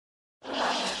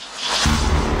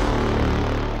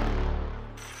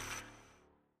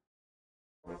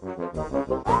Good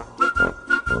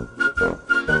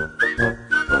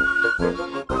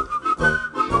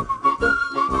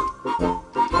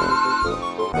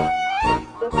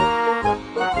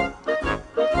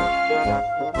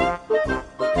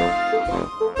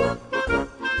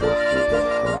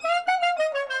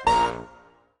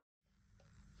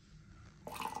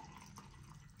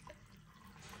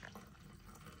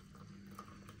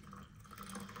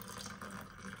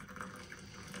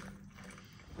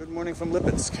morning from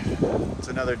Lipetsk. It's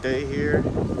another day here.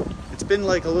 It's been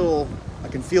like a little, I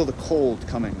can feel the cold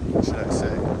coming, should I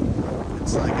say.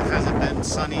 It's like it hasn't been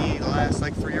sunny the last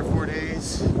like 3 or 4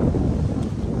 days.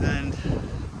 And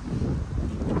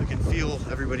I can feel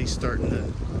everybody starting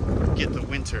to get the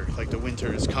winter, like the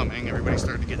winter is coming. Everybody's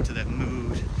starting to get into that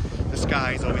mood. The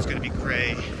sky is always going to be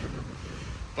gray.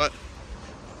 But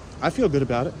I feel good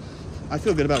about it. I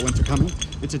feel good about winter coming.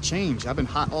 It's a change. I've been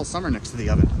hot all summer next to the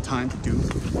oven. Time to do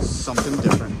something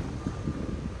different.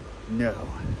 No.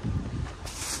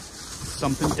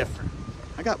 Something different.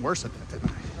 I got worse at that,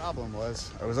 didn't I? The problem was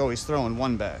I was always throwing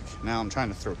one bag. Now I'm trying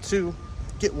to throw 2,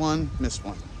 get 1, miss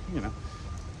 1. You know,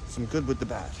 some good with the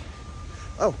bad.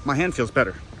 Oh, my hand feels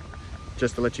better.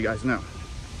 Just to let you guys know.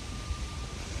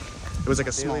 It was like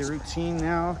a small routine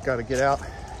now. Got to get out.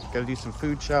 Got to do some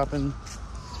food shopping.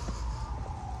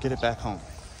 Get it back home.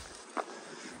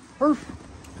 Perfect.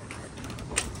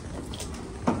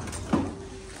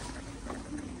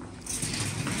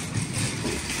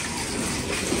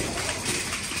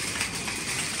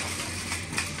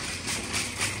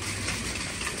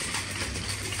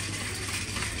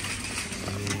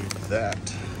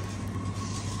 That.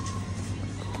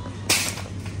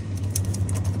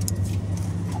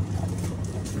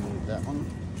 Remove that one.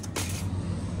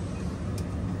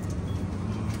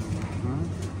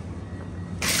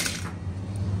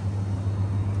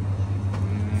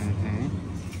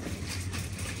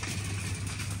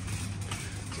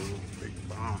 Big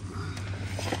bomb.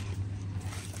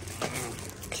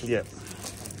 Clip.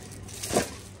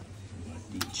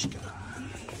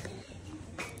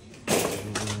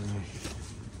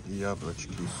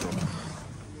 Яблочки, сок.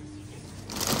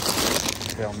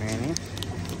 Пельмени.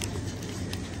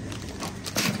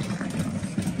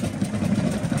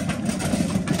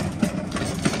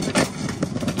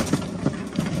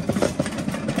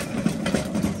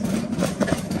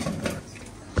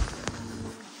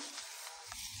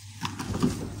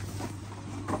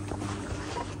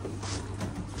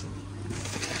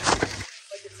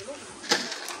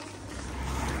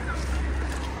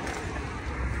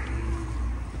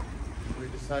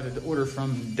 Decided to order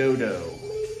from Dodo.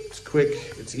 It's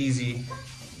quick, it's easy,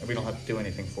 and we don't have to do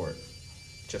anything for it.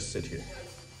 Just sit here.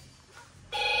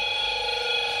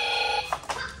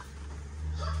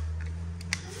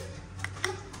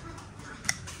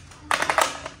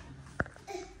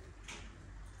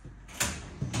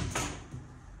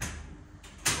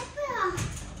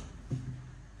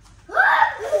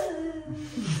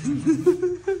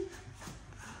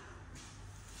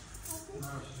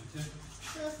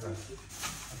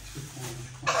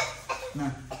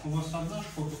 У вас одна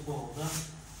кока-кола, да?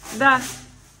 Да.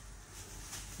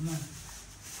 На.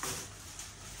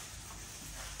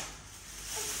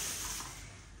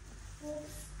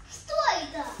 Что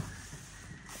это?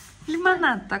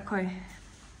 Лимонад такой.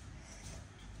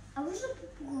 А можно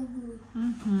попробую?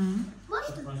 Угу.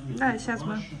 Можно? Да, сейчас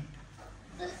мы.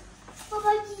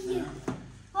 Помоги.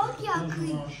 Помоги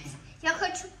открыть. Я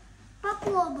хочу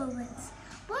попробовать.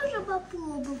 Можно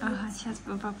попробовать? Ага, сейчас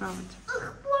будем попробовать.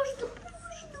 Ах, можно попробовать.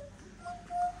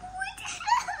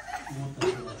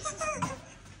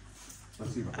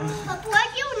 Спасибо.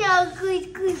 Помоги мне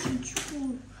открыть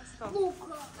крышечку.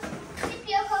 Ну-ка.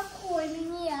 Тебе какой?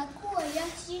 Мне какой? Я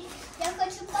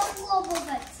хочу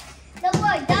попробовать.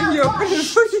 Давай, давай.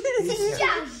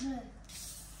 Сейчас же.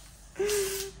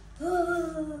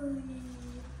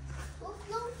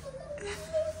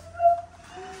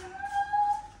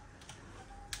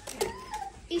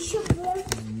 Еще больше.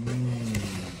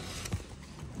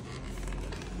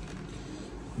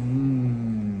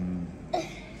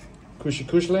 Cushy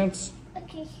Cushlands.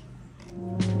 Окей.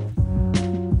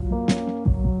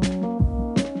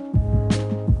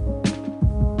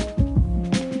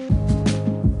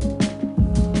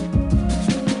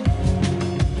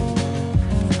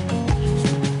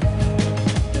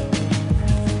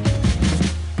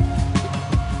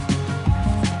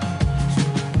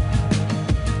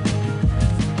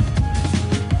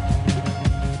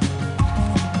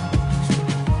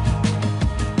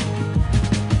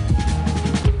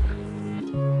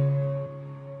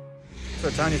 So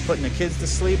Tanya's putting the kids to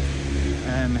sleep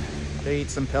and they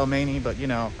eat some pelmeni, but you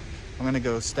know, I'm gonna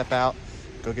go step out,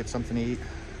 go get something to eat.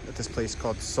 at this place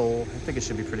called Soul. I think it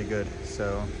should be pretty good.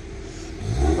 So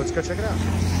let's go check it out.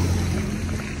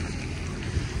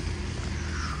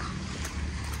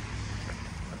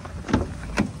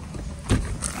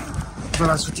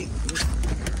 Здравствуйте.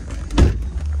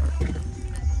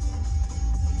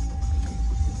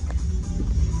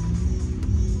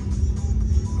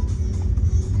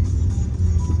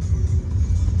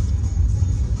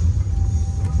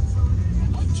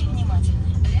 Будьте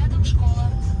внимательны. Рядом школа.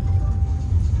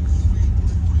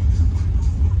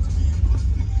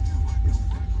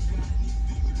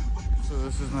 So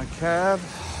this is my cab.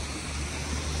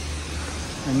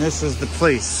 And this is the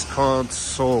place called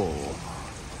Soul.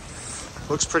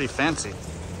 Looks pretty fancy.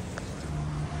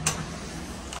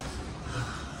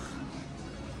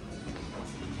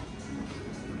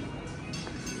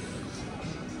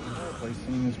 Place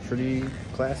seems pretty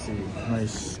classy.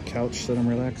 Nice couch that I'm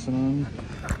relaxing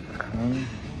on.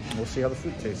 We'll see how the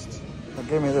food tastes. Well,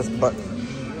 give me this button.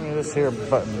 Give me this here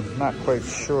button. Not quite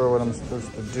sure what I'm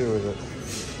supposed to do with it.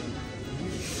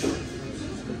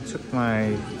 I took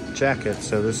my jacket,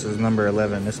 so this is number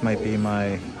 11. This might be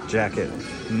my jacket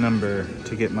number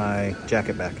to get my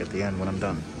jacket back at the end when I'm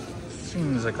done.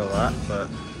 Seems like a lot, but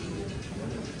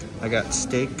I got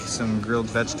steak, some grilled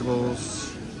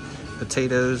vegetables,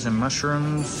 potatoes and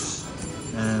mushrooms,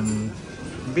 and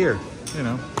beer, you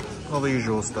know, all the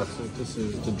usual stuff. So this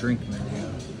is the drink menu.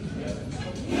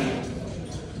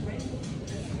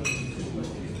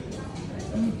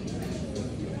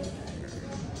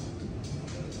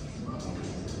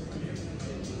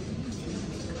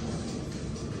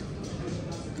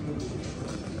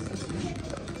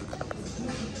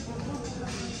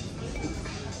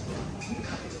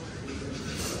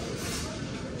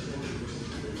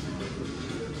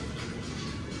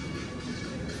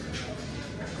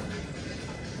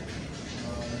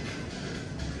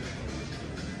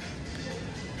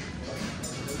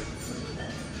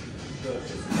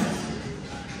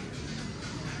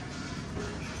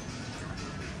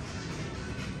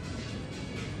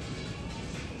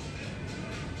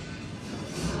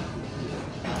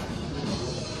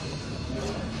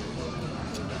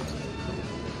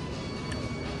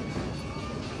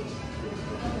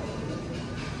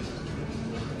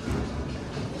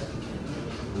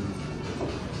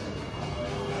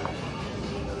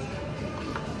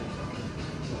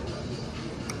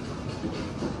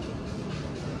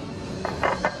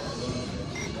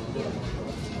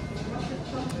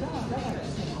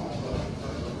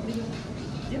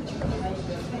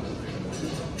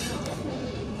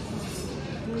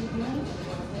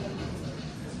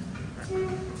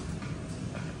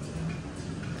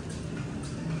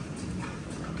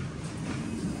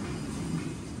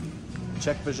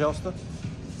 Check Bajelsta.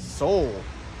 Soul.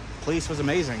 Place was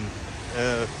amazing.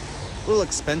 A little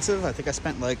expensive. I think I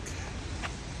spent like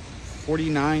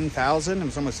 49,000. It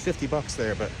was almost 50 bucks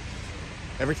there, but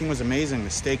everything was amazing. The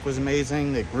steak was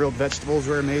amazing. The grilled vegetables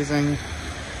were amazing.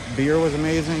 Beer was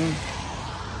amazing.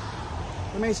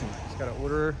 Amazing. Just gotta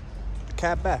order the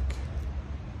cab back.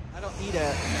 I don't eat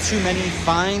at too many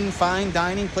fine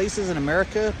dining places in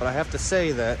America, but I have to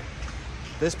say that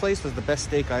this place was the best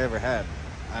steak I ever had.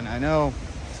 And I know,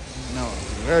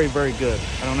 very, very good.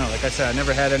 I don't know, like I said, I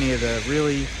never had any of the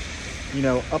really, you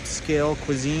know, upscale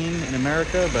cuisine in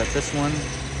America, but this one,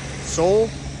 Soul,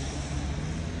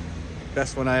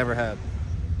 best one I ever had.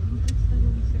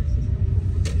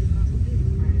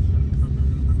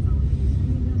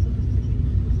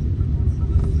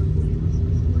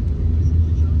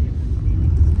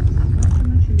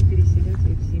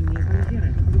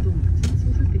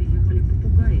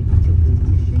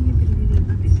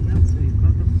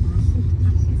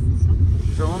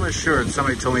 Sure, and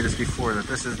somebody told me this before, that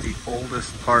this is the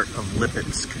oldest part of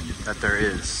Lipetsk that there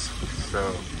is.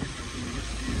 So,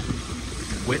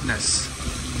 witness.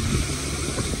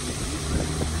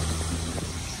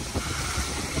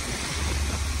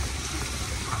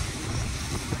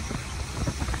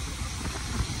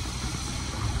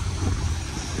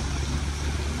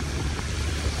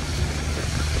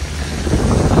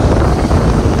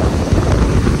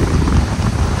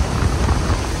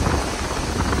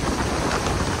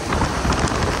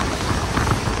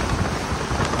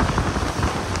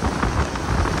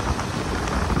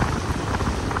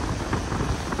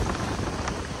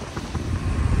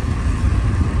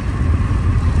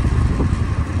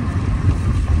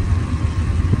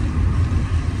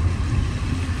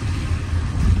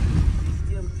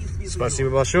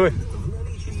 Спасибо большое.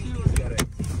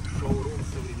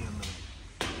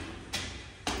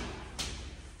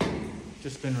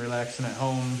 Just been relaxing at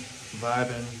home,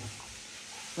 vibing.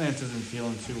 Lance isn't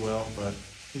feeling too well, but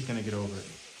he's gonna get over it.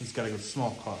 He's got a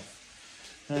small cough.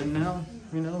 And now,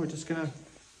 we're just gonna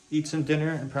eat some dinner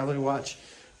and probably watch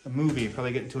a movie.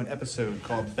 Probably get into an episode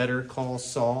called Better Call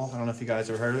Saul. I don't know if you guys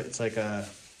ever heard of it. It's like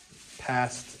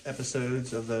past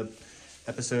episodes of the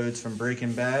episodes from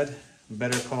Breaking Bad.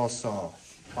 Better Call Saul.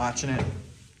 Watching it,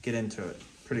 get into it.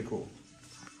 Pretty cool.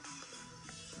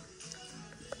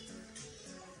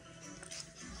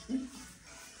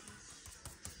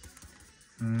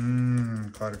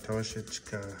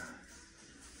 Kartoshечка.